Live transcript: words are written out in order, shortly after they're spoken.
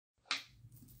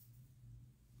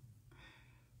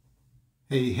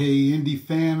Hey, hey, Indie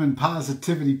fam and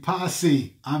Positivity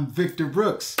Posse. I'm Victor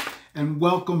Brooks, and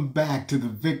welcome back to the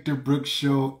Victor Brooks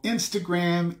Show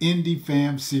Instagram Indie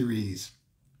Fam series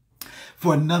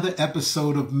for another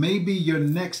episode of maybe your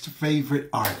next favorite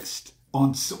artist.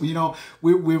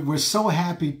 We're so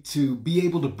happy to be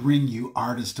able to bring you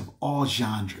artists of all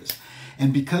genres,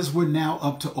 and because we're now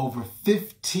up to over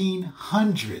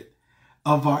 1,500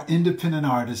 of our independent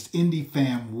artists, Indie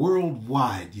Fam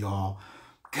worldwide, y'all.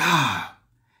 God.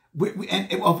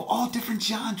 And of all different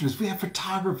genres, we have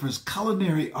photographers,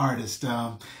 culinary artists,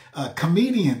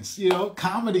 comedians,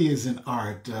 comedy is an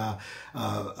art,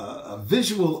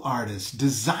 visual artists,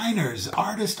 designers,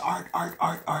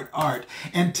 art.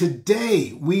 And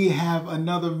today we have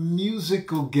another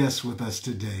musical guest with us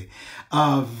today.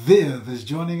 VIV is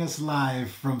joining us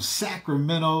live from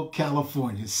Sacramento,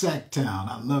 California, Sacktown.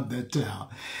 I love that town.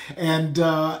 And,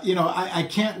 I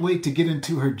can't wait to get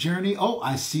into her journey. Oh,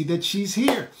 I see that she's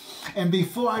here. And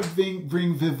before I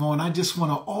bring Viv on, I just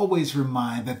want to always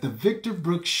remind that the Victor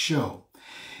Brooks Show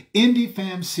Indie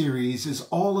Fam series is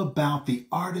all about the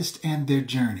artist and their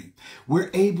journey.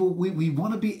 We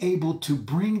want to be able to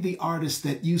bring the artists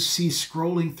that you see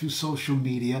scrolling through social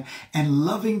media and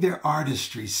loving their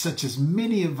artistry, such as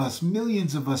many of us,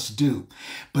 millions of us do,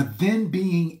 but then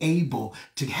being able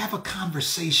to have a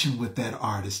conversation with that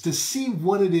artist to see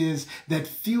what it is that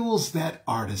fuels that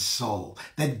artist's soul,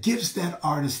 that gives that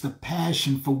artist the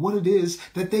passion for what it is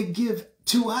that they give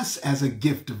to us as a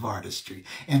gift of artistry.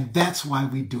 And that's why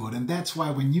we do it. And that's why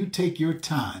when you take your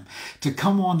time to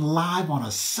come on live on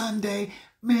a Sunday,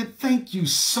 man, thank you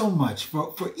so much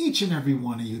for each and every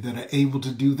one of you that are able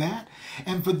to do that.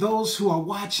 And for those who are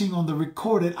watching on the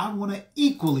recorded, I want to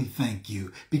equally thank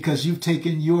you because you've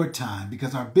taken your time,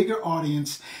 because our bigger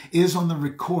audience is on the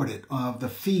recorded of the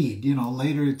feed.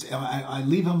 Later I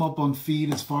leave them up on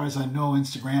feed as far as I know.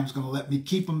 Instagram's going to let me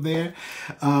keep them there.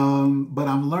 But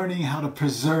I'm learning how to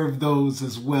preserve those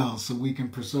as well, so we can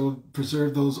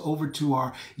preserve those over to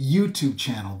our YouTube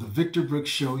channel, the Victor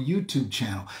Brooks Show YouTube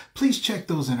channel. Please check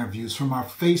those interviews from our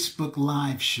Facebook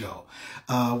Live show,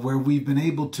 where we've been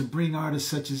able to bring artists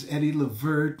such as Eddie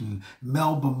Levert and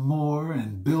Melba Moore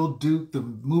and Bill Duke, the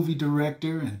movie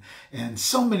director, and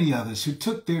so many others who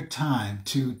took their time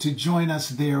to join us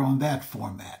there on that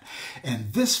format.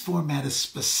 And this format is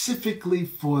specifically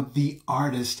for the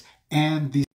artist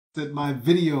and the that my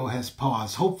video has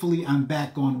paused. Hopefully I'm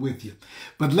back on with you.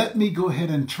 But let me go ahead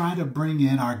and try to bring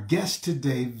in our guest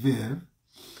today, Viv.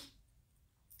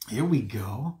 Here we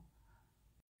go.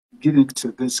 Get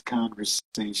into this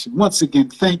conversation. Once again,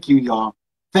 thank you, y'all.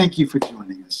 Thank you for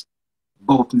joining us,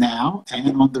 both now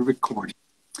and on the recording.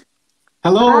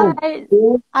 Hello. Hi.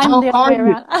 How are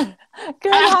you?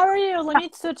 Good. How are you? Let me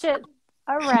switch it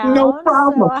around. No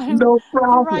problem. So I'm No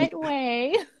problem. the right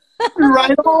way.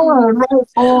 Right on. Right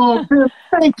on. Viv,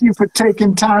 thank you for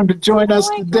taking time to join us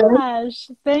today. Oh my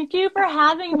gosh. Thank you for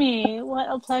having me. What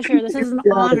a pleasure. This is an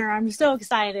honor. I'm so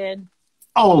excited.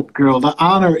 Oh, girl, the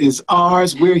honor is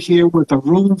ours. We're here with a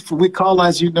room for, we call,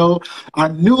 as you know, our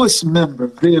newest member,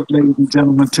 Viv, ladies and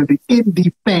gentlemen, to the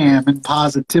Indie Fam and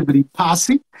Positivity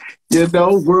Posse,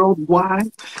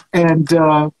 worldwide. And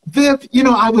Viv,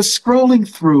 I was scrolling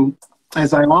through,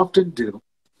 as I often do,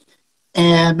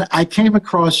 and I came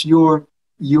across your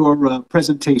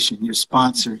presentation, your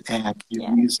sponsored ad,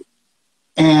 your music,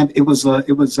 and it was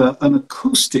an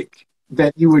acoustic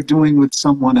that you were doing with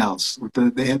someone else.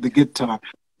 They had the guitar,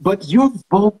 but your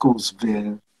vocals,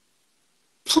 Viv.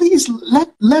 Please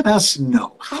let us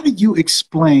know. How do you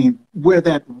explain where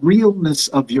that realness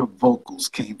of your vocals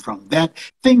came from? That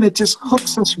thing that just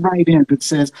hooks us right in. That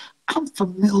says, I'm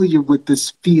familiar with this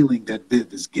feeling that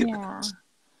Viv is giving us.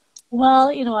 Well,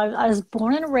 I was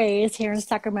born and raised here in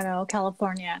Sacramento,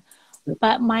 California,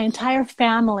 but my entire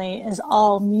family is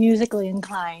all musically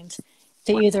inclined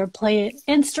to either play an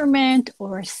instrument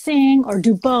or sing or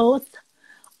do both.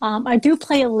 I do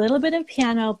play a little bit of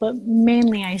piano, but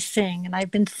mainly I sing. And I've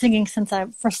been singing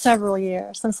for several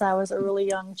years, since I was a really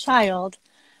young child.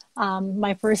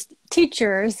 My first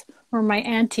teachers were my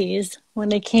aunties when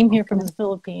they came here from the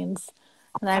Philippines.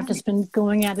 And I've just been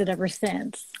going at it ever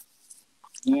since.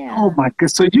 Yeah. Oh my God.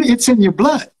 So it's in your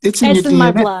blood. It's in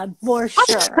my blood, for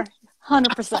sure.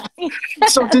 100%.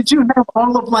 So did you have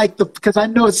all of because I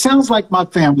know it sounds like my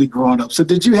family growing up. So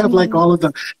did you have all of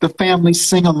the family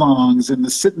sing-alongs and the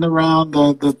sitting around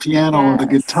the piano or the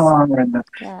guitar and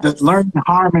the learning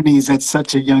harmonies at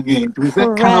such a young age? Was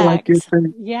that kind of like your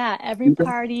thing? Yeah, every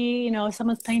party,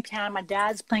 someone's playing piano, my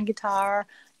dad's playing guitar,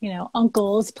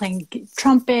 uncles playing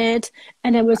trumpet,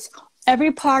 and it was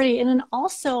every party. And then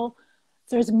also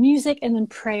there's music and then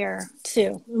prayer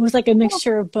too. It was like a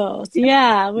mixture of both.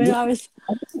 Yeah, when Yeah, I was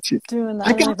I got you. doing that,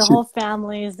 I and like the got you. whole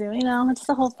family is doing, it's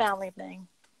the whole family thing.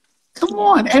 Come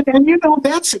on. Yeah. And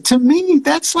that's to me,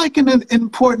 that's like an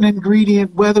important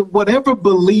ingredient, whatever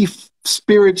belief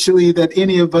spiritually that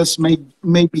any of us may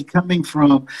be coming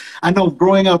from. I know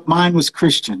growing up, mine was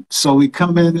Christian. So we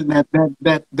come in Mm-hmm.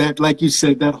 and that, like you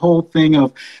said, that whole thing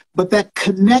of, but that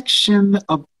connection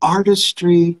of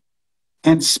artistry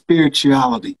and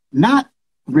spirituality, not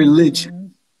religion, Mm-hmm.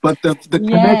 but the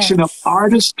connection of Yes,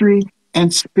 artistry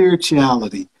and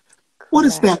spirituality. What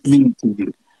does that correct. mean to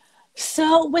you?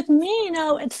 So with me,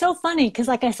 it's so funny because,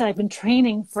 like I said, I've been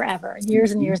training forever,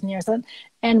 years and Mhm. years and years.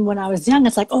 And when I was young,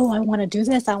 it's like, oh, I want to do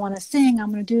this, I want to sing,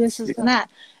 I'm going to do this and Yeah. that.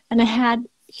 And I had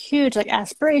huge like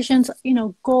aspirations,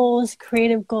 goals,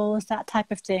 creative goals, that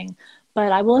type of thing.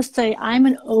 But I will say I'm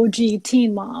an OG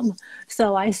teen mom.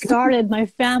 So I started my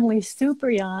family super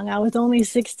young. I was only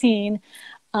 16.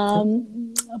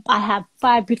 I have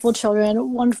five beautiful children, a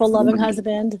wonderful, loving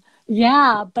husband.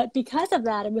 Yeah, but because of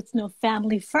that, it was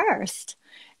family first.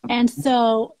 And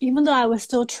so, even though I was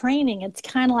still training, it's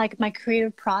kind of like my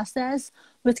creative process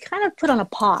was kind of put on a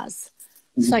pause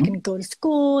so I Mhm. can go to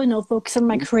school, focus on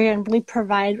my career and really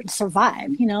provide and survive,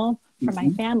 for my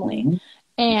Mhm. family. Mhm. That's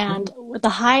right. And with the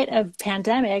height of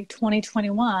pandemic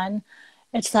 2021,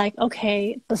 it's like,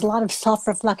 okay, there's a lot of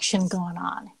self-reflection going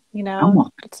on, Come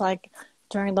on. It's like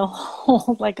during the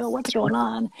whole, like, oh, what's That's right. going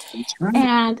on? That's right.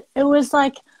 And it was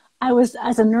like I was,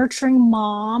 as a nurturing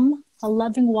mom, a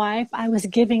loving wife, I was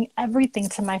giving everything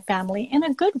to my family in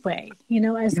a good way, as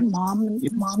Yes.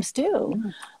 Yes. moms do.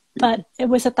 Yes. But Yes. it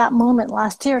was at that moment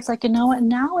last year, it's like, you know what,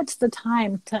 now it's the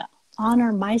time to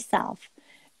honor myself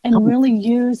and Come on. really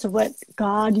use what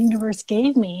God, universe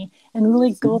gave me and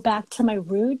really go Mhm. back to my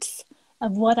roots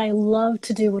of what I loved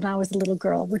to do when I was a little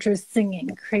girl, which was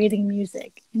singing, creating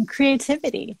music, and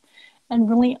creativity, and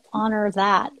really honor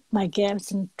that, my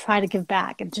gifts, and try to give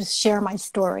back and just share my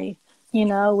story,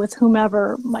 with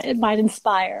whomever it might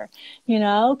inspire,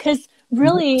 because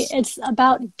really Yes. it's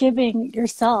about giving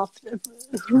yourself,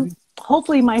 That's who, right.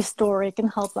 hopefully my story can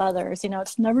help others.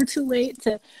 It's never too late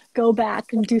to go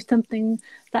back and do something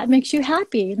that makes you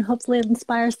happy, and hopefully it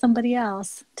inspires somebody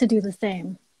else to do the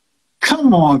same.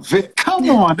 Come on, Vic. Come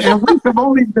on. And we have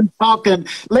only been talking,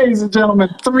 ladies and gentlemen,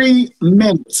 3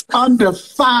 minutes, under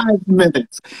 5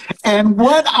 minutes. And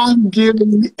what I'm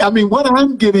getting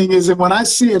is that when I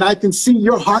see it, I can see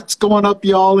your hearts going up,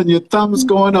 y'all, and your thumbs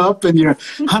going up, and your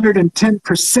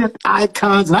 110%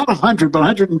 icons, not 100, but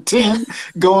 110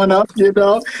 going up,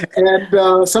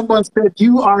 And someone said,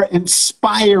 you are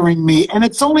inspiring me. And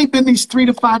it's only been these 3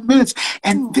 to 5 minutes.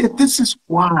 And Oh, this is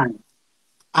why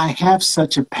I have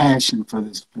such a passion for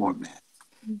this format.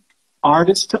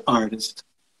 Artist to artist,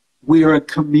 we're a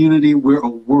community, we're a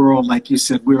world, like you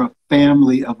said, we're a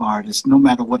family of artists. No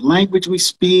matter what language we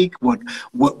speak, what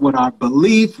our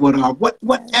belief, whatever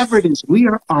yes. it is, we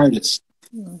are artists.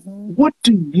 Hmm. What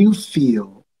do you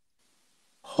feel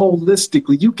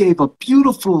holistically? You gave a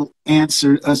beautiful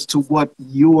answer as to what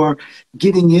you're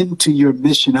getting into your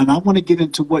mission. And I want to get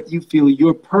into what you feel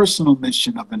your personal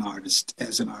mission of an artist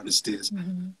as an artist is.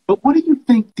 Hmm. But what do you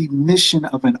think the mission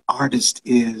of an artist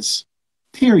is?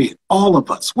 Period. All of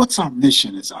us. What's our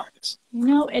mission as artists?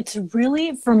 It's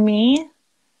really, for me,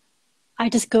 I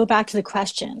just go back to the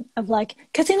question of like,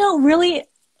 because, really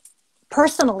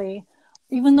personally,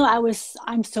 even though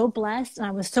I'm so blessed and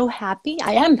I was so happy,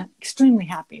 I am extremely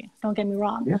happy, don't get me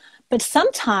wrong. Yeah. But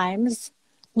sometimes,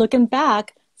 looking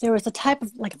back, there was a type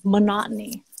of like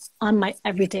monotony on my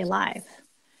everyday life.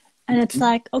 And it's Mhm.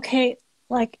 like, okay,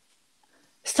 like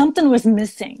something was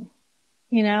missing,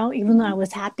 even though I Mhm.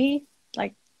 was happy,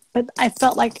 like, but I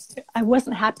felt like I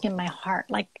wasn't happy in my heart.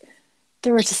 Like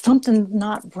there was just something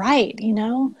not right,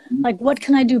 Like what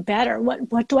can I do better?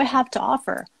 What do I have to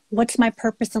offer? What's my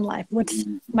purpose in life? What's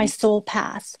my Mhm. soul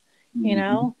path? You Mhm.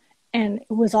 know? And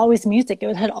it was always music.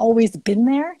 It had always been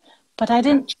there, but I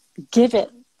didn't Gotcha. give it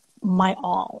my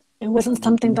all. It wasn't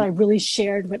something that Mhm. I really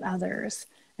shared with others.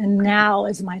 And now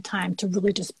is my time to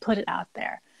really just put it out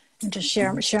there and just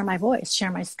share my voice,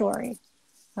 share my story.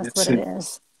 That's what That's it it.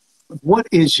 is. What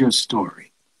is your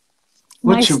story?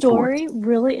 My What's your voice? story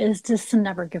really is just to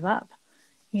never give up,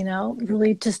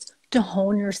 really just to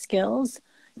hone your skills.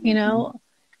 You Mhm. know,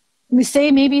 we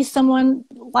say maybe someone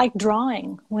liked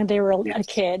drawing when they were a Yes.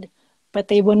 kid, but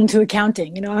they went into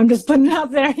accounting. I'm just putting it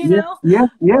out there, Yeah. Yeah. or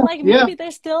Yeah. like Yeah. maybe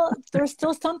there's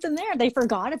still something there. They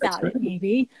forgot That's about right. it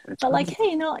maybe, That's but like,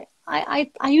 right. hey,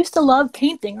 I used to love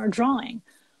painting or drawing.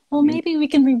 Well, Yeah. maybe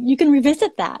you can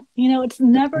revisit that. It's That's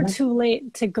never right. too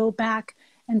late to go back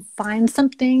and find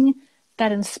something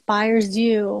that inspires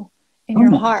you in your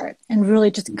Come on. heart and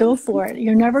really just go for it.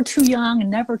 You're never too young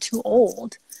and never too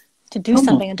old to do Come on.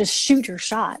 something and just shoot your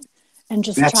shot and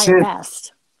just try That's your it.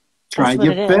 best. Try That's what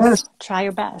your it is. best. Try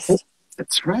your best.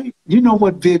 That's right. You know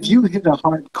what, Viv? You hit a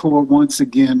hard core once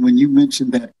again when you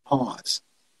mentioned that pause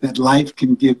that life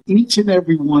can give each and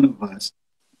every one of us.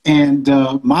 And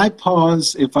my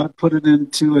pause, if I put it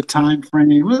into a time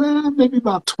frame, well, maybe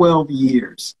about 12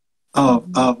 years of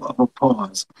a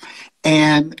pause.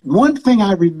 And one thing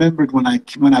I remembered when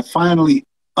I finally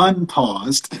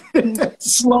unpaused,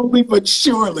 slowly but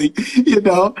surely,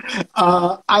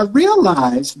 I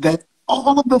realized that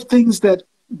all of the things that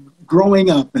growing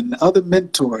up and other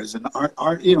mentors and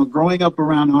art, growing up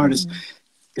around artists,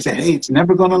 is that, hey, it's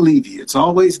never going to leave you. It's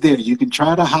always there. You can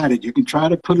try to hide it. You can try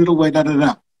to put it away, da, da,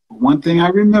 da. But one thing I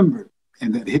remember,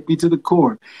 and that hit me to the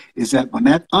core, is that when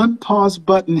that unpause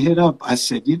button hit up, I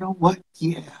said, you know what?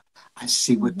 Yeah, I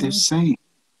see what they're saying.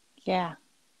 Yeah.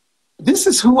 This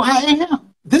is who I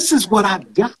am. This is what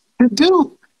I've got to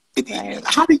do. Right.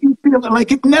 How do you feel?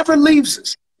 Like it never leaves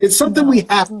us. It's something we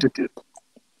have to do.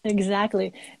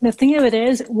 Exactly. The thing of it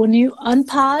is, when you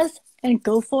unpause and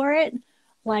go for it,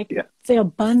 like the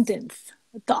abundance,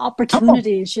 the Come on.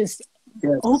 opportunities just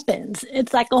Yes. opens.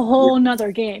 It's like a Yeah. whole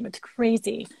nother game. It's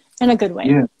crazy in a good way.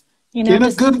 Yeah. In a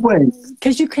Just good way.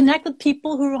 because you connect with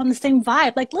people who are on the same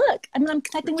vibe. Like, look, I mean, I'm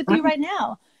connecting with you right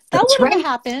now. That That's wouldn't have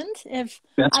right. happened if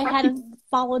That's I right. hadn't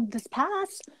followed this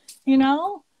path. You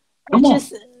know, it Come on.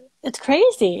 just, it's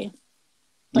crazy.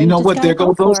 But You you know just what? gotta There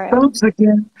go go those for it. thumbs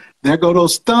again. There go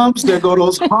those thumbs. There go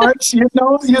those hearts.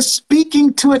 You're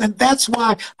speaking to it. And that's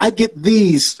why I get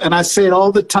these. And I say it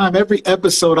all the time. Every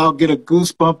episode, I'll get a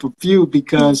goosebump of you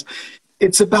because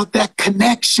it's about that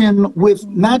connection with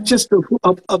not just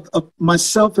of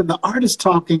myself and the artist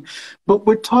talking, but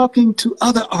we're talking to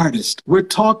other artists. We're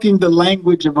talking the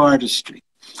language of artistry.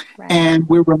 Right. And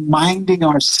we're reminding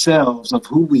ourselves of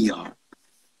who we are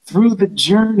through the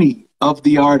journey of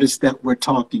the artist that we're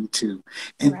talking to.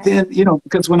 And then,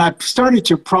 because when I started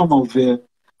your promo, Viv,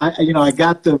 I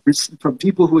got from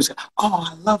people who was, oh,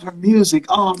 I love her music.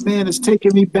 Oh man, it's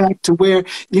taking me back to where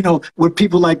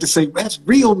people like to say, that's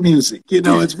real music.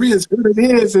 It's real, it's what it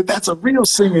is. And that's a real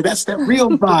singer. That's that real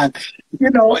vibe,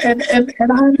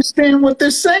 and I understand what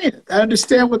they're saying. I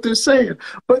understand what they're saying,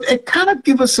 but it kind of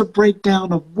give us a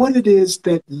breakdown of what it is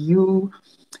that your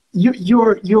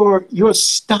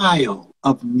style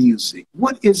of music.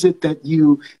 What is it that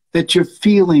you're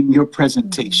feeling your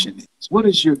presentation is?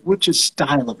 What's your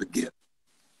style of a gift?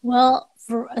 Well,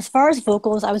 as far as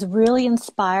vocals, I was really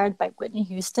inspired by Whitney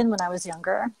Houston when I was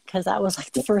younger because that was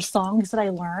like the first songs that I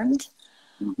learned.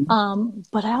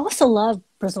 But I also love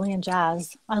Brazilian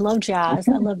jazz. I love jazz.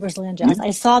 I love Brazilian jazz. I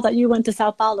saw that you went to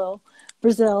Sao Paulo,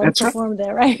 Brazil, and That's right. performed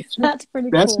there, right? That's pretty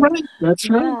That's cool. right. That's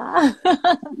right.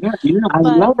 Yeah. Yeah, I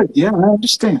But love it. Yeah, I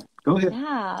understand. Go ahead.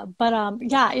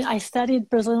 I studied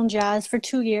Brazilian jazz for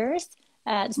 2 years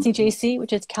at CJC,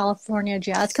 which is California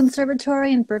Jazz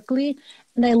Conservatory in Berkeley,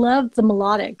 and I love the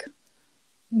melodic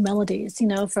melodies,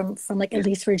 from like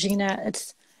Elise Regina.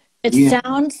 It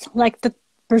sounds like the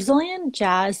Brazilian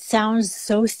jazz sounds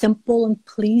so simple and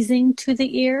pleasing to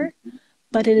the ear,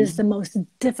 but it is the most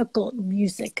difficult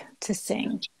music to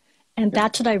sing. And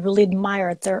that's what I really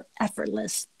admire. They're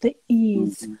effortless, the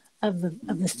ease of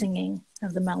the singing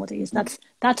of the melodies. That's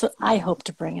what I hope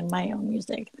to bring in my own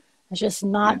music. It's just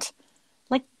not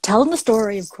like telling the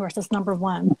story, of course, that's number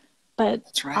one,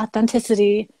 but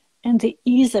authenticity and the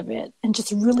ease of it and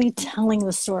just really telling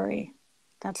the story.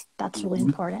 That's really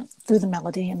important through the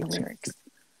melody and the lyrics.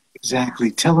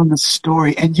 Exactly. Telling the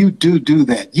story. And you do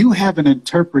that. You have an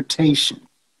interpretation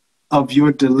of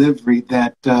your delivery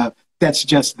that's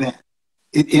just that.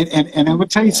 And I will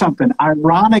tell you something,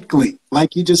 ironically,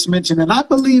 like you just mentioned, and I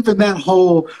believe in that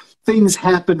whole things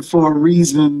happen for a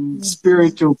reason,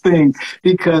 spiritual thing,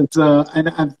 because,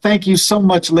 and thank you so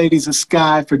much, ladies of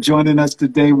Sky, for joining us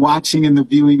today, watching in the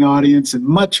viewing audience, and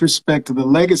much respect to the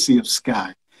legacy of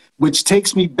Sky, which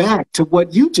takes me back to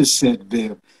what you just said,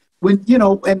 Viv. When,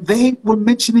 and they were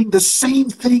mentioning the same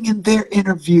thing in their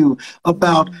interview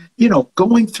about,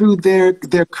 going through their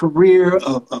career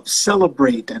of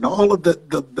Celebrate and all of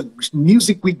the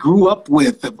music we grew up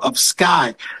with of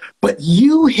Sky. But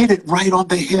you hit it right on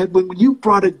the head when you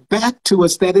brought it back to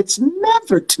us that it's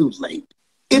never too late.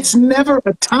 It's never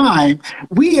a time.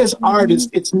 We as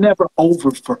artists, it's never over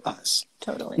for us.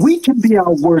 Totally. We can be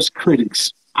our worst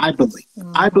critics. I believe.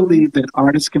 I believe that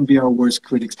artists can be our worst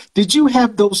critics. Did you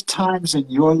have those times in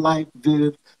your life,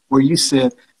 Viv, where you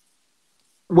said,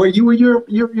 where you were your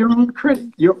own critic,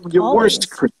 your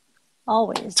worst critic?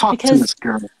 Always. Talk because to us,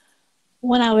 girl.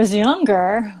 when I was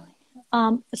younger,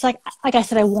 It's like I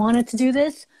said, I wanted to do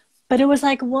this, but it was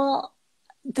like, well,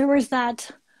 there was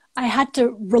that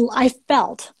I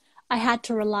felt I had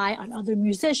to rely on other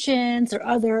musicians or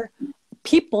other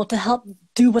people to help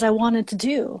do what I wanted to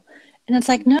do. And it's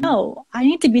like, no, I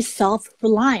need to be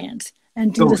self-reliant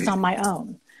and do Go this on ahead. my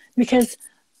own because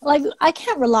like I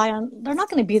can't rely on, they're not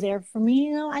going to be there for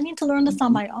me. I need to learn this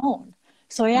on Mhm, my own.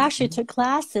 So I actually mhm. took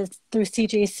classes through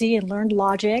CJC and learned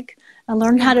Logic and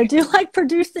learned how to Okay. do like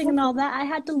producing and all that. I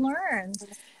had to learn.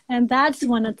 And that's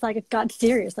when it's like it got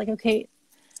serious. Like, okay,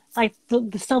 like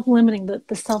the self-limiting,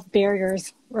 the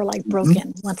self-barriers were like Mhm,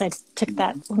 broken once I took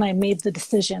that, mhm. when I made the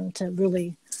decision to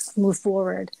really move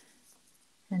forward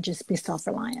and just be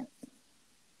self-reliant.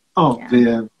 Oh, Yeah.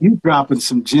 Viv, you dropping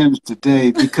some gems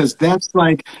today because that's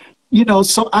like,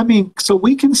 so I mean, so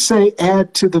we can say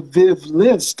add to the Viv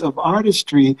list of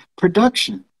artistry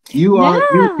production. You're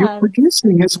Yeah.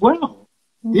 producing as well.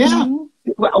 Yeah. Hmm.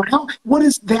 Well, what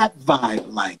is that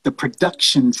vibe like, the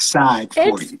production side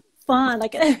for It's you? fun.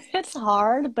 Like it's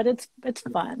hard, but it's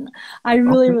fun. I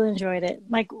really, Okay. really enjoyed it.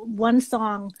 Like one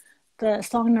song, the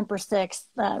song number 6,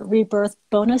 the Rebirth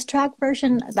bonus track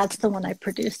version, that's the one I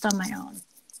produced on my own.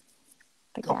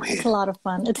 But Go yeah, it's a ahead. lot of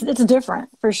fun. It's different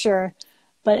for sure,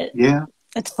 but Yeah.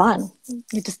 it's fun.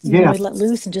 You Yeah. really let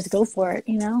loose and just go for it,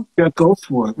 you know? Yeah, go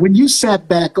for it. When you sat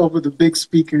back over the big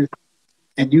speaker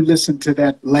and you listened to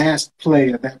that last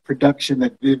play of that production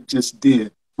that Viv just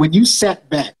did, when you sat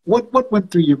back, what went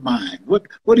through your mind?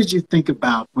 What did you think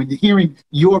about when you're hearing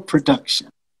your production?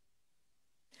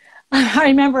 I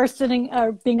remember sitting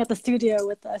or being at the studio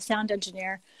with a sound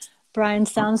engineer, Brian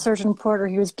Sound Uh-huh. Surgeon Porter.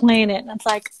 He was playing it, and it's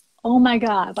like, oh my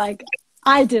God, like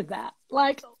I did that.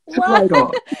 Like what? Right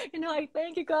on. Like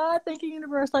thank you God, thank you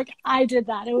universe. Like I did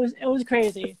that. It was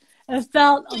crazy. It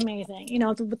felt amazing.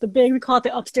 With the big, we call it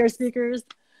the upstairs speakers,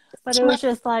 but That's it was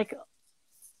right. just like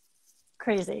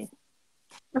crazy.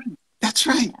 That's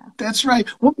right. Yeah. That's right.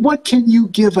 What can you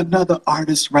give another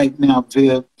artist right now,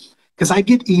 Viv? Because I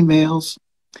get emails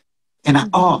and Hmm.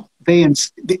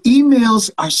 the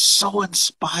emails are so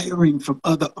inspiring from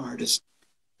other artists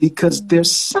because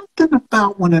there's Hmm. something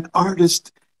about when an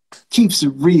artist keeps it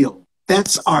real.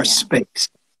 That's our Yeah. space.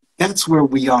 That's where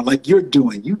we are. Like you're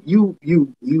doing, you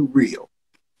real.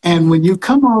 And when you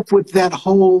come up with that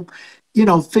whole,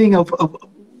 thing of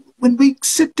when we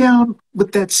sit down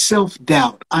with that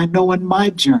self-doubt, I know in my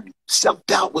journey,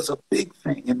 self-doubt was a big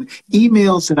thing. And the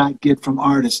emails that I get from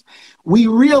artists, we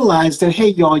realize that, hey,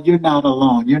 y'all, you're not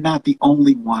alone. You're not the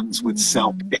only ones with Hmm.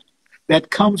 self-doubt.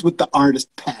 That comes with the artist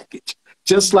package.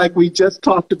 Just like we just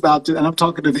talked about, and I'm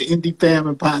talking to the Indie Fam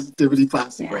and Positivity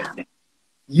Posse right Yeah. now.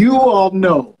 You all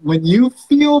know when you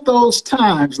feel those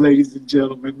times, ladies and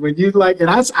gentlemen, when you like, and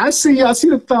I see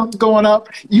the thumbs going up.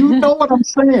 You know what I'm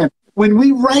saying? When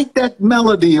we write that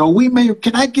melody, or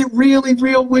can I get really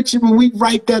real with you? When we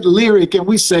write that lyric and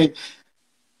we say,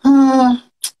 I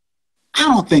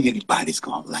don't think anybody's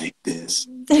going to like this.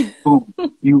 Boom.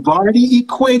 You've already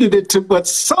equated it to what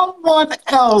someone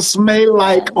else may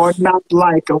like or Yes. not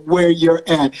like of where you're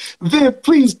at. Viv,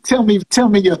 please tell me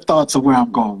your thoughts of where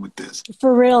I'm going with this.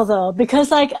 For real though,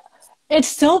 because like it's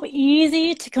so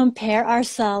easy to compare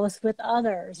ourselves with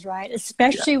others, right? Yeah.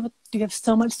 Especially with you have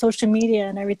so much social media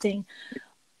and everything.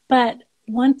 But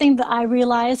one thing that I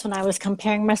realized when I was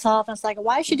comparing myself, I was like,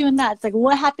 why is she doing that? It's like,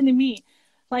 what happened to me?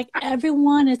 Like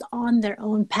everyone is on their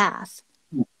own path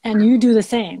and you do the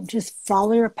same. Just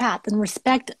follow your path and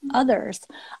respect others.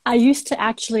 I used to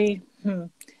actually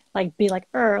like be like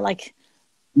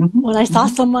Hmm. when I saw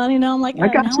Hmm. someone, I'm like, I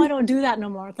got now I you. don't do that no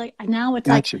more. It's like now it's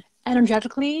like Got you.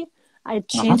 energetically, I Uh-huh.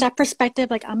 change that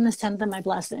perspective. Like I'm gonna send them my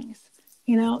blessings.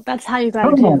 That's how you got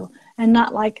to Come on. do, and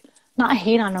not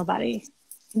hate on nobody.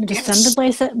 Just Yes.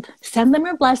 send them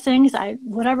your blessings,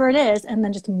 whatever it is, and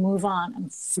then just move on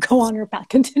and go on your path.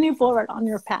 Continue forward on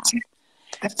your path.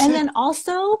 That's And it. then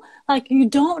also, like, you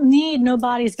don't need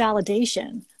nobody's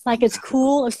validation. Like, it's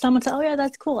cool if someone says, oh, yeah,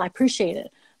 that's cool. I appreciate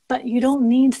it. But you don't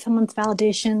need someone's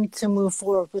validation to move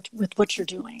forward with what you're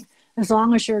doing. As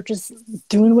long as you're just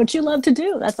doing what you love to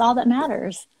do, that's all that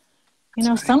matters. That's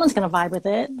right. Someone's going to vibe with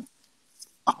it.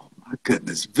 Oh my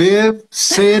goodness. Viv,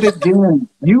 say it again.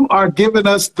 You are giving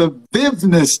us the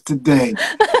Vivness today.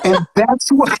 And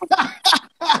that's what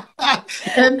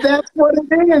and that's what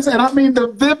it is. And I mean the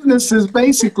Vivness is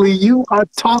basically you are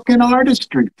talking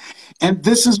artistry. And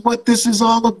this is what this is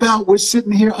all about. We're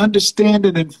sitting here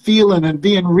understanding and feeling and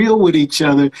being real with each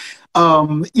other.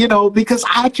 Because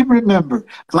I can remember,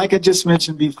 like I just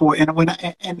mentioned before, and when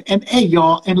and hey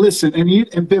y'all, and listen,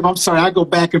 and Viv, I'm sorry, I go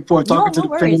back and forth No, talking to no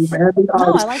the fame worries. and the No, I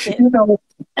artists. like it.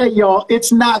 Hey y'all,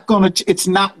 it's not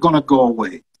gonna go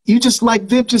away. you just, like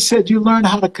Viv just said, you learn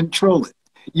how to control it.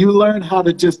 You learn how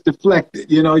to just deflect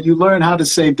it. You know, you learn how to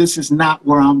say, this is not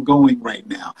where I'm going right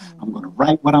now. I'm going to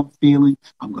write what I'm feeling.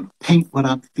 I'm going to paint what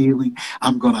I'm feeling.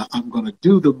 I'm going to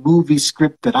do the movie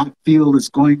script that I feel is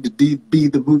going to be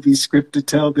the movie script to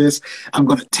tell this. I'm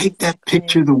going to take that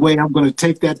picture the way I'm going to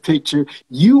take that picture.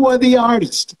 You are the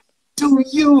artist. Do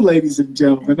you, ladies and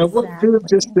gentlemen. Exactly. And what Viv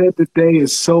just said today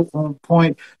is so on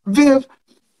point. Viv,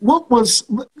 what was,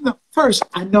 first,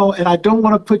 I know, and I don't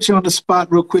want to put you on the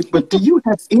spot real quick, but do you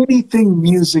have anything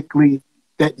musically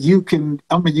that you can,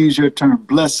 I'm going to use your term,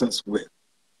 bless us with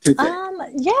today?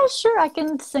 Yeah, sure. I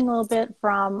can sing a little bit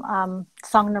from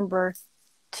song number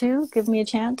 2, Give Me a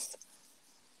Chance.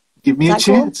 Give me a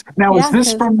chance. Cool? Now, is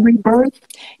this from Rebirth?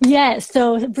 Yes.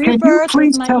 So Rebirth. Can you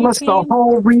please tell us the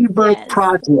whole Rebirth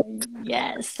project?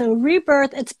 Yes. So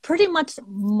Rebirth, it's pretty much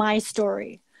my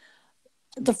story.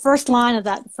 The first line of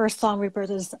that first song,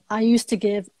 Rebirth, is, I used to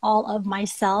give all of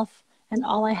myself and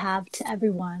all I have to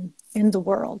everyone in the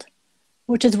world,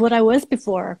 which is what I was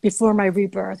before my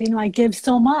rebirth. You know, I give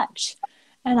so much,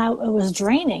 and it was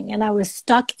draining, and I was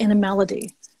stuck in a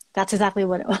melody. That's exactly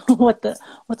what the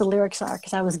lyrics are,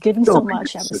 because I was giving so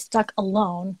much. I was stuck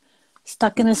alone,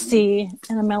 stuck in a sea,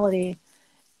 in a melody.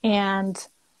 And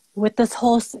with this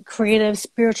whole creative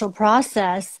spiritual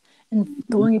process and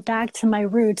going back to my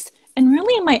roots, and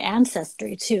really in my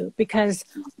ancestry too, because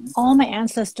all my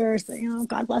ancestors, you know,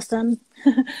 God bless them,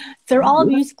 they're all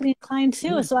musically inclined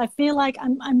too. So I feel like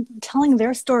I'm telling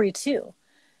their story too,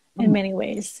 in many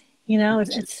ways. You know,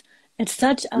 it's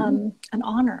such an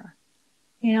honor,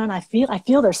 you know, and I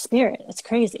feel their spirit. It's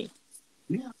crazy.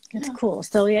 Yeah, it's cool.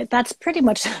 So yeah, that's pretty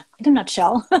much in a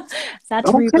nutshell.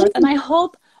 That's Rebirth, and I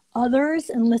hope others,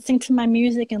 in listening to my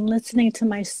music and listening to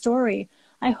my story,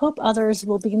 I hope others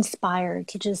will be inspired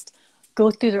to just go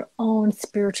through their own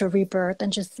spiritual rebirth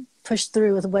and just push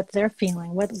through with what they're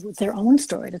feeling, with their own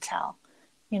story to tell,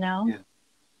 you know?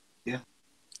 Yeah.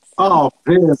 Oh,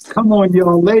 Viv, come on,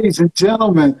 y'all. Ladies and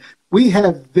gentlemen, we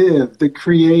have Viv, the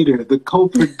creator, the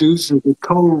co-producer, the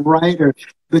co-writer,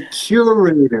 the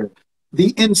curator,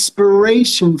 the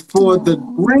inspiration for the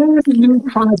brand new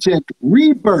project,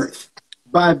 Rebirth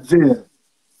by Viv.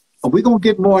 We're going to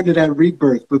get more into that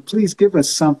rebirth, but please give us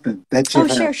something that you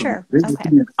have. Sure.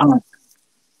 Okay.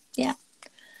 Yeah.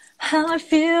 How I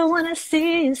feel when I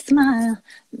see you smile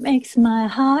makes my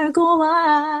heart go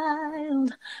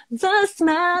wild. The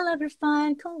smell of your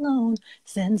fine cologne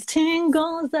sends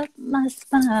tingles up my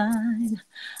spine.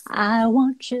 I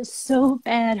want you so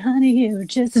bad, honey, you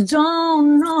just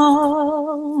don't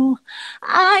know.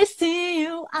 I see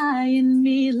you eyeing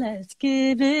me, let's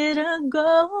give it a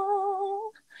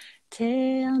go.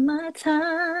 Till my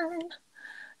time,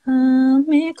 hold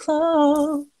me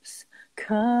close,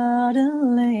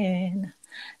 cuddling.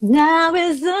 Now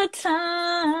is the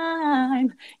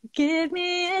time, give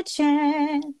me a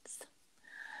chance.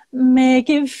 Make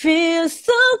it feel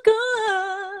so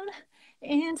good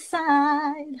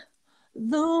inside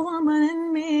the woman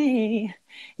in me.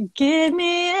 Give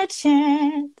me a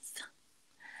chance.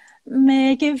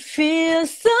 Make it feel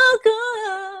so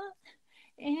good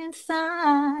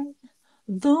inside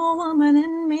the woman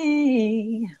in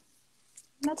me.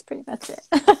 That's it.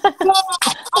 Oh,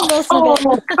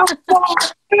 come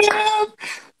on,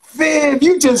 Viv,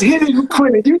 you just hit it and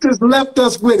quit it. You just left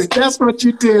us with it. That's what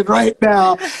you did right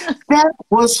now. That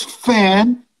was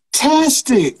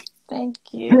fantastic. Thank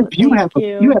you. Viv, you have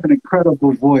an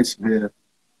incredible voice, Viv.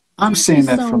 I'm saying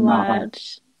that from my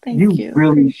heart. Thank you. You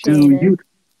really do.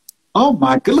 Oh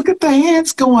my God, look at the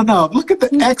hands going up. Look at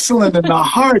the excellent and the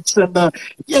hearts and the,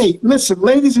 yay. Listen,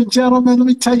 ladies and gentlemen, let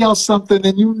me tell y'all something.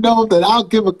 And you know that I'll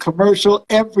give a commercial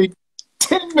every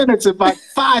 10 minutes,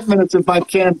 5 minutes if I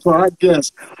can for our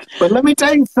guest. But let me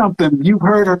tell you something. You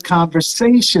heard her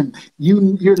conversation.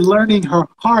 You're learning her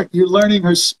heart. You're learning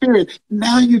her spirit.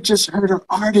 Now you just heard her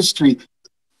artistry.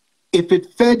 If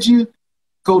it fed you,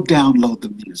 go download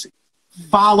the music.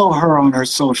 Follow her on her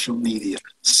social media.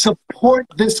 Support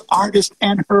this artist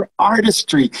and her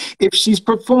artistry. If she's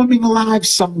performing live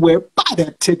somewhere, buy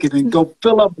that ticket and go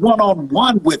fill up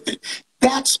one-on-one with it.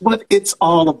 That's what it's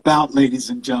all about, ladies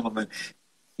and gentlemen.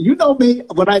 You know me,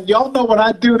 y'all know when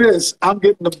I do this, I'm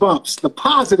getting the bumps, the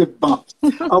positive bumps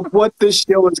of what this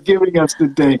show is giving us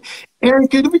today.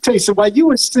 Erica, let me tell you something. While you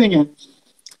were singing,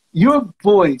 your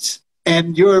voice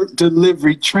and your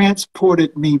delivery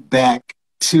transported me back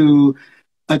to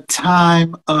a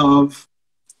time of,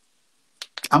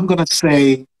 I'm going to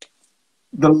say,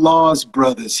 the Laws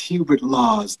brothers, Hubert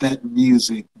Laws, that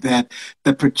music, that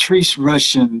the Patrice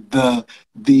Rushen, the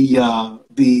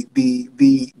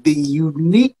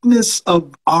uniqueness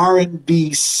of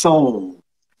R&B soul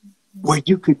where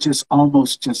you could just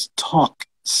almost just talk,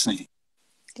 sing.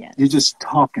 Yes. You're just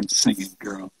talking, singing,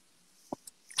 girl.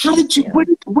 How Thank did you,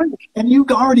 you. and you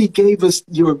already gave us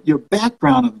your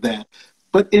background of that,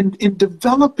 but in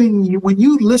developing you, when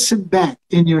you listen back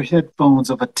in your headphones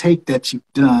of a take that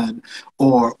you've done,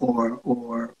 or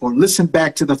listen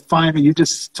back to the final, you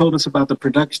just told us about the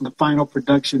production, the final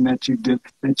production that you did,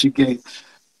 that you gave.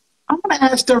 I want to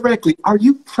ask directly, are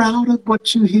you proud of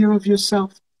what you hear of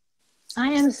yourself? I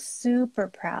am super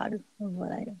proud of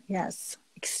what I do. Yes,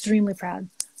 extremely proud.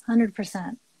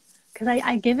 100%. Because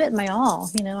I give it my all.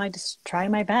 I just try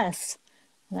my best.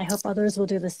 And I hope others will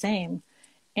do the same.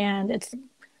 And it's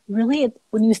really,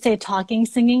 when you say talking,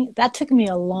 singing, that took me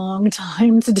a long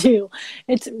time to do.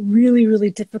 It's really, really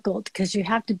difficult because you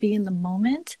have to be in the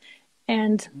moment.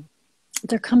 And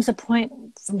there comes a point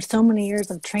from so many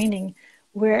years of training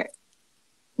where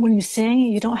when you sing,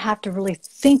 you don't have to really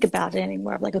think about it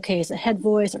anymore. Like, okay, is it head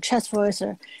voice or chest voice,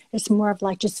 or it's more of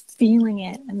like just feeling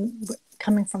it and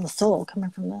coming from the soul,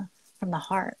 coming from the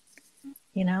heart,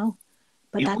 you know.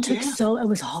 But that took Yeah. it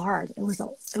was hard. It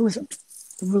was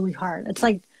really hard.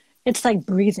 It's like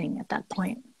breathing at that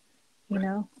point, you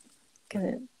know.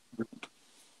 'Cause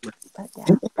but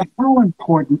yeah, How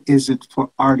important is it for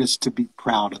artists to be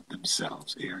proud of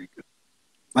themselves, Erica?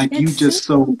 Like you it's just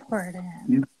super so, important.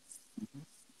 you know,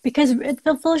 Because it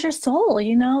fulfills your soul.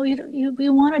 You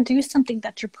want to do something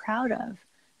that you're proud of,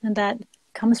 and that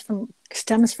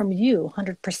stems from you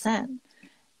 100%.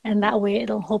 And that way,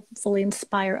 it'll hopefully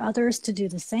inspire others to do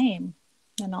the same,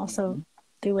 and also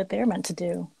do what they're meant to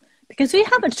do. Because we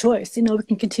have a choice. We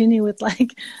can continue with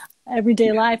like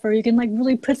everyday life, or you can like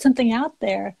really put something out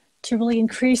there to really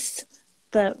increase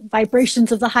the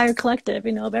vibrations of the higher collective,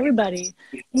 of everybody.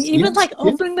 Even yes, like yes,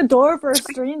 opening the door for a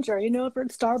stranger, for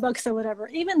Starbucks or whatever,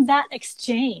 even that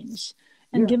exchange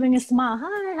and yeah, giving a smile,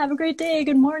 hi, have a great day,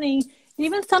 good morning,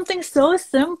 even something so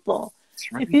simple.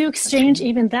 that's If right. you That's exchange right.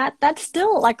 even that, that's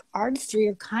still like artistry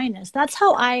of kindness. That's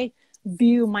how I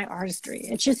view my artistry.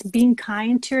 It's just being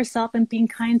kind to yourself and being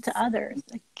kind to others,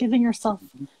 like giving yourself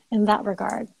in that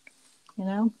regard,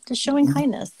 just showing Mhm.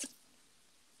 kindness.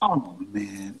 Oh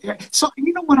man. Yeah. So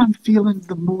you know what I'm feeling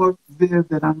the more, Viv,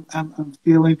 that I'm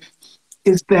feeling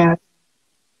is that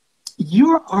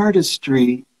your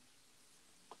artistry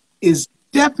is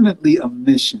definitely a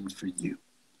mission for you.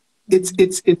 It's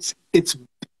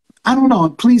I don't know,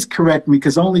 please correct me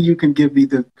because only you can give me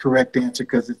the correct answer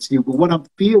because it's you. But what I'm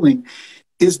feeling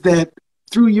is that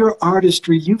through your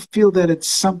artistry, you feel that it's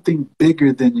something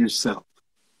bigger than yourself.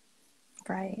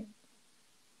 Right.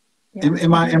 Am, Yeah,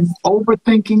 am it I am is.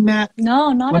 overthinking that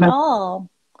No, not when at I all.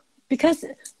 Because,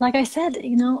 like I said,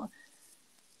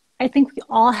 I think we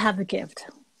all have a gift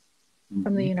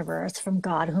from the Mhm. universe, from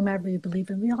God, whomever you believe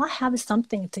in. We all have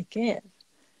something to give.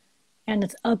 And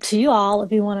it's up to you all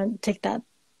if you want to take that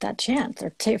chance,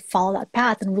 or follow that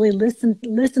path and really listen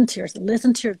to yourself,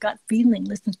 listen to your gut feeling,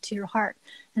 listen to your heart,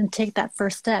 and take that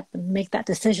first step and make that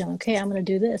decision. Okay, I'm going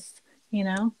to do this. You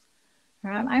know,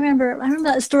 I remember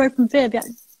that story from Viv. Yeah,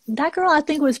 that girl I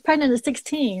think was pregnant at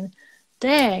 16.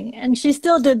 Dang, and she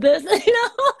still did this.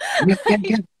 Yeah, yeah,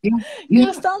 yeah, yeah,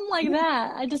 yeah. Something like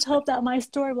that. I just hope that my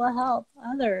story will help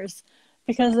others,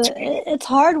 because it's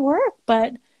hard work,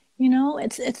 but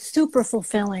it's super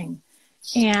fulfilling,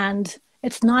 and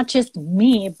it's not just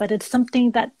me, but it's something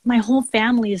that my whole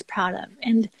family is proud of,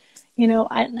 and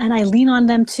I lean on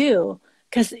them too,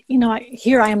 because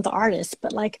here I am the artist,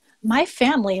 but like my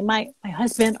family, my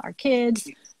husband, our kids,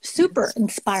 super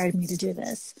inspired me to do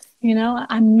this.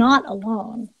 I'm not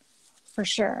alone, for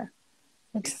sure.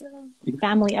 It's a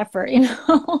family effort.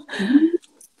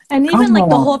 And even Come like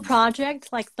the whole on.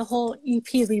 project, like the whole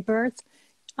EP Rebirth,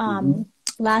 Mhm. um,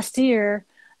 last year.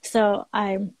 So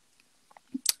I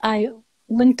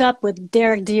linked up with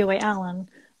Derek DOA Allen.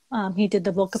 He did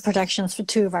the vocal productions for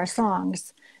two of our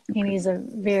songs, and Okay. he's a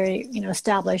very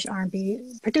established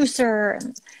R&B producer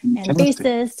and Fantastic.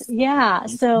 bassist. Yeah,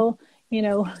 so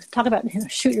talk about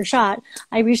shoot your shot.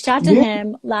 I reached out to Yeah.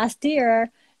 him last year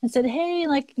and said, hey,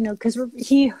 like because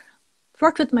he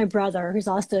worked with my brother, who's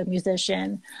also a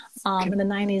musician, Okay. in the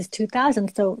 90s,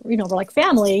 2000s. So, we're like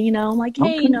family, I'm like,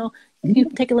 hey, Okay. can you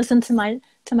Yeah. take a listen to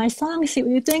my song, see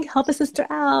what you think, help a sister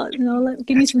out, give me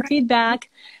That's some right. feedback.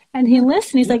 And he Yeah.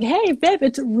 listened. He's Yeah. like, hey, babe,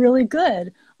 it's really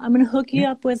good. I'm going to hook Yeah. you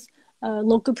up with a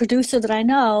local producer that I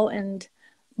know, and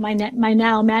my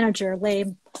now manager,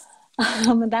 Labe.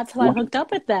 And that's how I Wow. hooked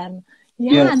up with them.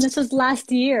 Yeah, and Yes. this was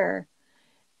last year.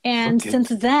 And Okay. since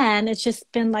then, it's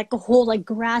just been like a whole like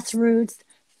grassroots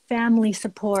family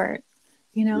support.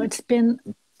 Yeah. It's been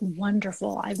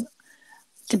wonderful. I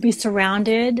To be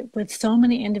surrounded with so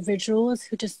many individuals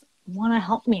who just want to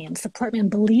help me and support me and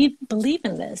believe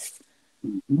in this.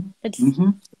 Mm-hmm. It's Mm-hmm.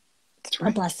 That's a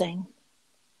right. blessing.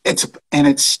 And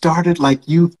it started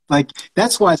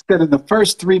that's why I said in the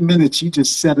first 3 minutes you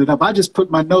just set it up. I just put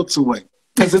my notes away.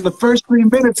 Because in the first 3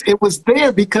 minutes it was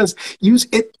there because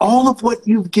all of what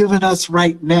you've given us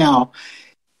right now,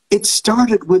 it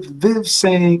started with Viv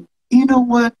saying, you know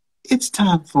what? It's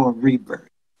time for a rebirth.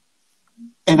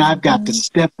 And I've got to Mm-hmm.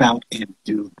 step out and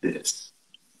do this.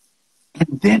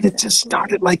 And then it just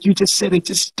started, Exactly. like you just said, it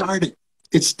just started.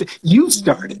 You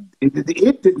started. Mm-hmm.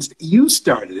 It didn't. You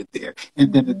started it there,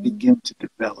 and then it Mm-hmm. began to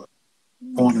develop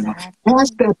on and on. As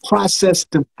Exactly. that process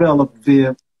developed,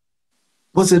 Viv,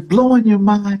 was it blowing your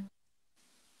mind?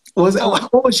 Oh,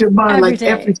 What was your mind every like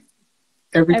every day.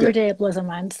 every Every day? day it blows my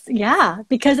mind. Yeah,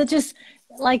 because it just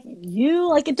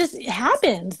it just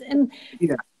happens. And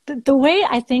Yeah. the way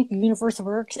I think the universe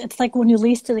works, it's like when you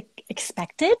least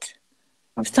expect it,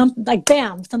 some like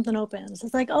bam, something opens.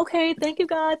 It's like, okay, thank you,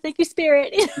 God, thank you,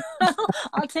 Spirit.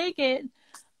 I'll take it.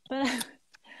 But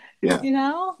Yeah.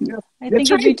 Yeah. I That's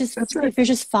think right. That's right. if you're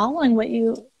just following what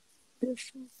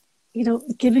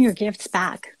giving your gifts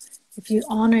back, if you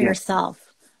honor Yeah.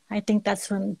 yourself, I think that's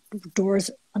when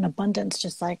doors in abundance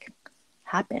just like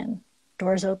happen.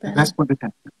 Doors That's open. what it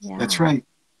happens. That's Yeah. right.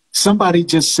 Somebody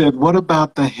just said, "What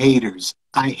about the haters?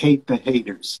 I hate the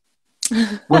haters."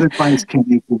 What advice can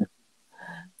you give?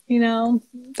 You know,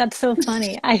 that's so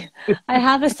funny. I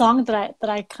have a song that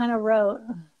I kind of wrote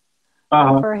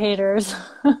Uh-huh. for haters.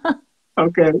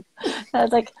 Okay.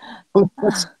 That's like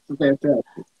That's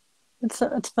fantastic.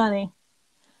 it's funny.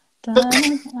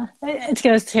 It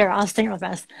goes here. I'll sing it real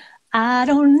fast. I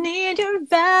don't need your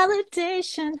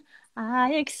validation.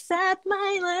 I accept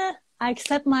my. Oh,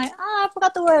 I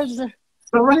forgot the words.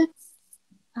 All right.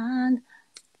 And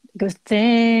it goes.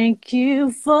 Thank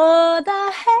you for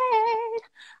the hate.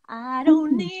 I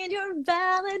don't need your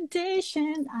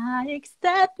validation. I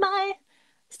accept my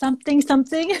something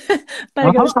something. But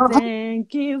it Uh-huh, goes. uh-huh.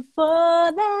 Thank you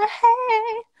for the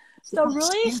hate. So Yes,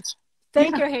 really, yes.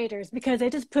 thank Yeah. your haters because they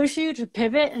just push you to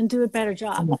pivot and do a better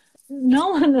job. Come on. No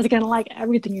one is going to like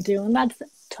everything you do, and that's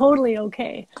totally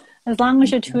okay. As long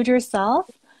as you're true to yourself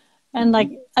and like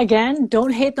Mhm. again,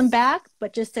 don't hate them back,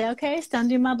 but just say, okay,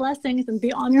 send you my blessings and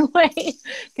be on your way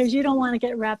because you don't want to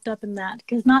get wrapped up in that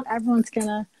because not everyone's going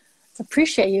to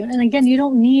appreciate you. And again, you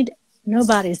don't need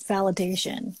nobody's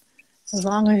validation as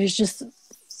long as you're just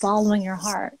following your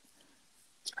heart,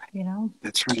 you know?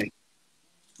 That's right.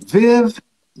 Viv,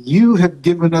 you have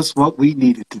given us what we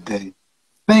needed today.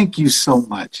 Thank you so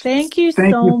much. Thank you Thank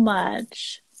you. so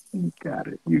much. You got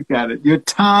it. You got it. Your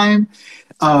time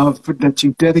that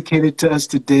you dedicated to us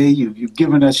today. You've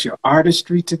given us your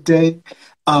artistry today.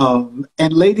 And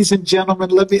ladies and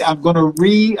gentlemen, I'm going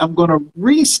to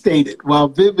restate it while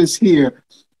Viv is here.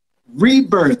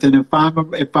 Rebirth, and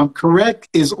if I'm correct,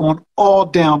 is on all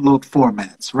download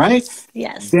formats, right?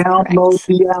 Yes, Download correct.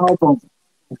 the album.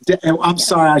 I'm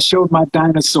sorry, Yes. I showed my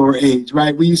dinosaur age,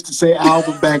 right? We used to say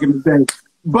album back in the day.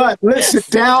 But listen,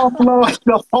 download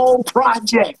the whole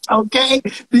project, okay?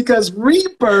 Because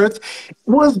Rebirth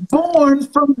was born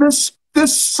from this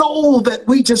soul that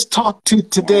we just talked to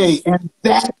today. Yes. And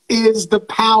that is the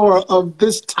power of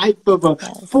this type of a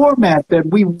Yes. format that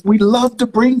we love to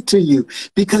bring to you.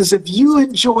 Because if you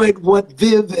enjoyed what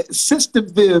Sister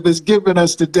Viv has given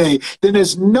us today, then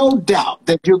there's no doubt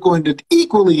that you're going to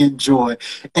equally enjoy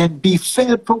and be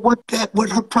fed for what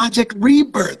her project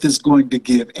Rebirth is going to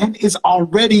give and is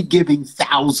already giving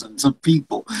thousands of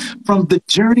people from the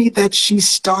journey that she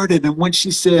started. And when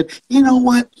she said, you know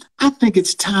what, I think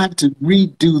it's time to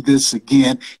redo this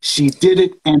again, she did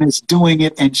it and is doing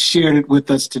it and shared it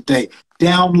with us today.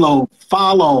 Download,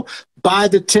 follow, buy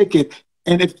the ticket.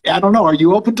 And if I don't know, are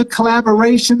you open to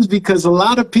collaborations? Because a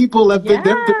lot of people have been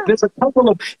there. Yeah. There's a couple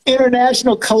of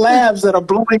international collabs that are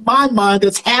blowing my mind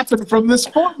that's happened from this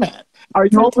format. Are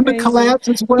you That's open to crazy. collabs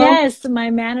as well? Yes,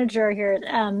 my manager here.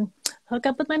 Hook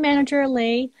up with my manager,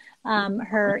 Lee.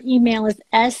 Her email is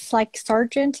S like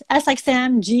Sam,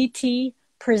 GT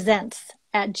presents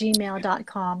at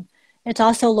gmail.com. It's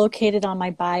also located on my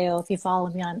bio if you follow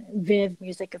me on Viv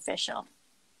Music Official.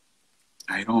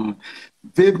 Right on.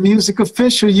 Viv Music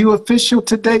Official, you official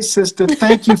today, sister.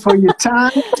 Thank you for your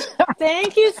time.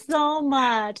 Thank you so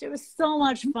much. It was so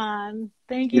much fun.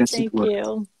 Thank you. Yes, it Thank was.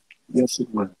 you. Yes, it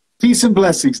was. Peace and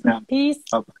blessings now. Peace,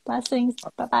 Bye-bye. blessings.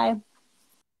 Bye bye.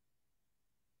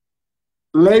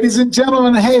 Ladies and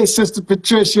gentlemen, hey, Sister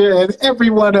Patricia and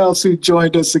everyone else who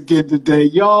joined us again today.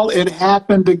 Y'all, it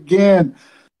happened again.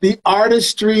 The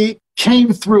artistry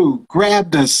came through,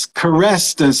 grabbed us,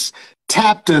 caressed us,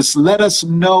 tapped us, let us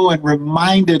know, and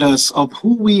reminded us of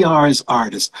who we are as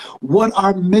artists, what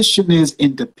our mission is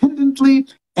independently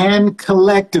and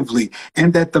collectively.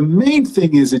 And that the main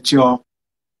thing is that, y'all,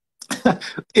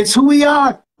 it's who we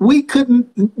are. We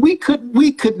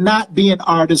could not be an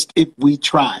artist if we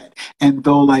tried. And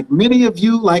though, like many of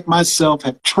you, like myself,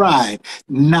 have tried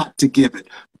not to give it,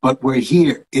 but we're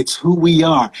here. It's who we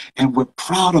are. And we're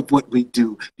proud of what we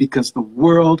do because the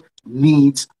world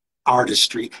needs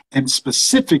artistry. And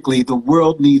specifically, the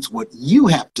world needs what you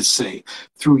have to say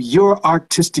through your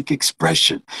artistic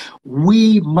expression.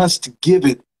 We must give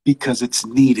it because it's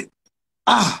needed.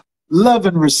 Love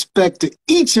and respect to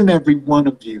each and every one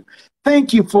of you.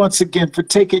 Thank you once again for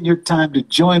taking your time to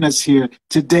join us here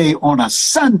today on a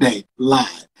Sunday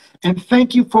Live. And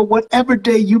thank you for whatever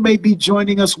day you may be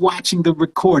joining us watching the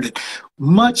recorded.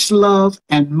 Much love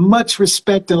and much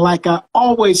respect. And like I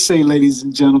always say, ladies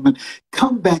and gentlemen,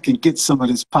 come back and get some of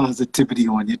this positivity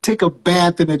on you. Take a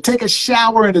bath in it, take a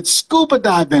shower in it, scuba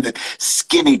dive in it,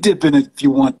 skinny dip in it if you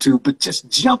want to, but just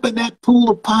jump in that pool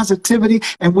of positivity.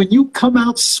 And when you come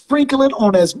out, sprinkle it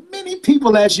on as many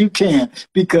people as you can,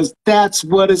 because that's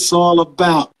what it's all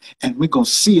about. And we're going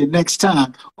to see you next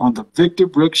time on the Victor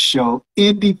Brooks Show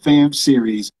Indie Fam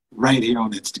Series right here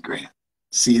on Instagram.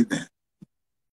 See you then.